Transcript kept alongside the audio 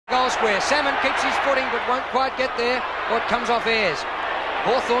Goal square. Salmon keeps his footing but won't quite get there, or it comes off Ayres.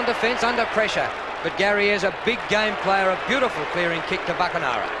 Hawthorn defence under pressure, but Gary Ayres a big game player. A beautiful clearing kick to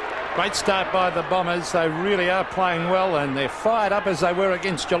Buckenara. Great start by the Bombers. They really are playing well, and they're fired up as they were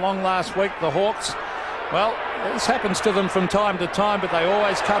against Geelong last week, the Hawks. Well, this happens to them from time to time, but they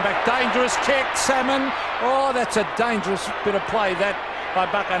always come back. Dangerous kick, Salmon. Oh, that's a dangerous bit of play, that, by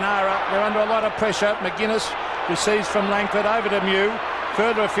Buckenara. They're under a lot of pressure. McGuinness receives from Langford, over to Mew.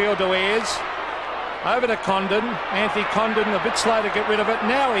 Further afield to Ayres. Over to Condon. Anthony Condon a bit slow to get rid of it.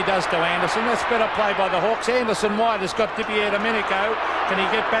 Now he does to Anderson. That's better play by the Hawks. Anderson wide has got Di Domenico. Can he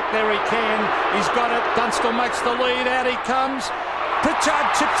get back there? He can. He's got it. Dunstall makes the lead. Out he comes. Pritchard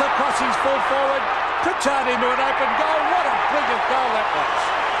chips across his full forward. Pritchard into an open goal. What a brilliant goal that was.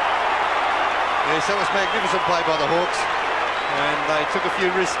 Yes, that was magnificent play by the Hawks. And they took a few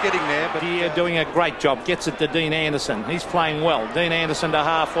risks getting there. But Doing a great job. Gets it to Dean Anderson. He's playing well. Dean Anderson to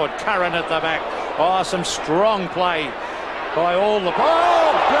half forward. Curran at the back. Oh, some strong play by all the...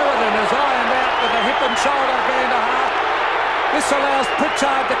 Oh, Darrin is ironed out with a hip and shoulder going to half. This allows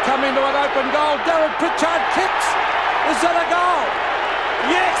Pritchard to come into an open goal. Darrin Pritchard kicks. Is that a goal?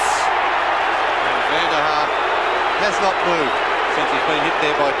 Yes! And Van der Haar has not moved since he's been hit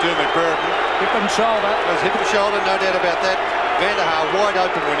there by Dermot Burton. Hip and shoulder. It was hip and shoulder, no doubt about that. Van der Haar wide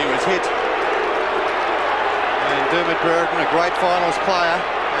open when he was hit. And Dermot Burton, a great finals player,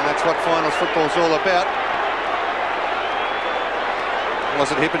 and that's what finals football's all about. Was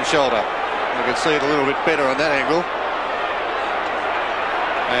it hip and shoulder? You can see it a little bit better on that angle.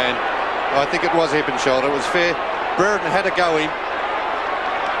 And I think it was hip and shoulder. It was fair. Burton had to go in.